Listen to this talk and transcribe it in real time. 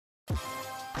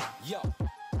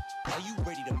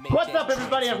What's up,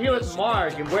 everybody? I'm here with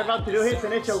Mark, and we're about to do his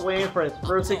initial weigh-in for his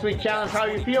first 6-week challenge. How are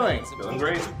you feeling? Feeling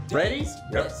great. Ready?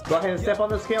 Yep. Go ahead and step on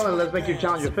the scale and let's make your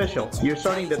challenge official. You're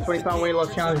starting the 20-pound weight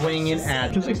loss challenge weighing in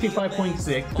at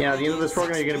 265.6. Yeah, at the end of this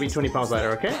program, you're going to be 20 pounds lighter,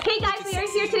 okay? Hey guys, we are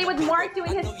here today with Mark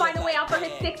doing his final weigh out for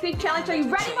his 6-week challenge. Are you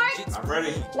ready, Mark? I'm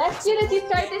ready. Let's do this. You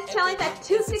started this challenge at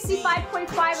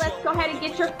 265.5. Let's go ahead and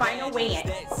get your final weigh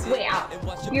out.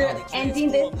 You're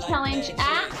ending this challenge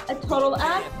at a total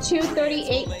of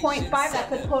 238.5.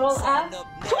 That's a total of 27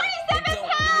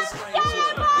 pounds! Yeah,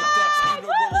 Mark!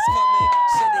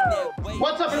 Woo-hoo!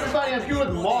 What's up, everybody? I'm here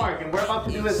with Mark, and we're about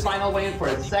to do his final weigh-in for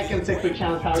his second 6-week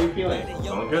challenge. How are you feeling?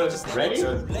 Feeling good. Ready?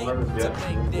 Good.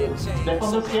 Yeah. Step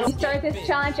on the scale. You started this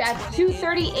challenge at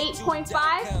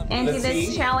 238.5. Ending Let's this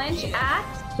see. challenge at...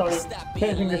 Sorry,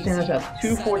 finishing this challenge at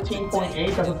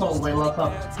 214.8. That's a total weight loss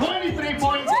of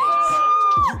 23.8.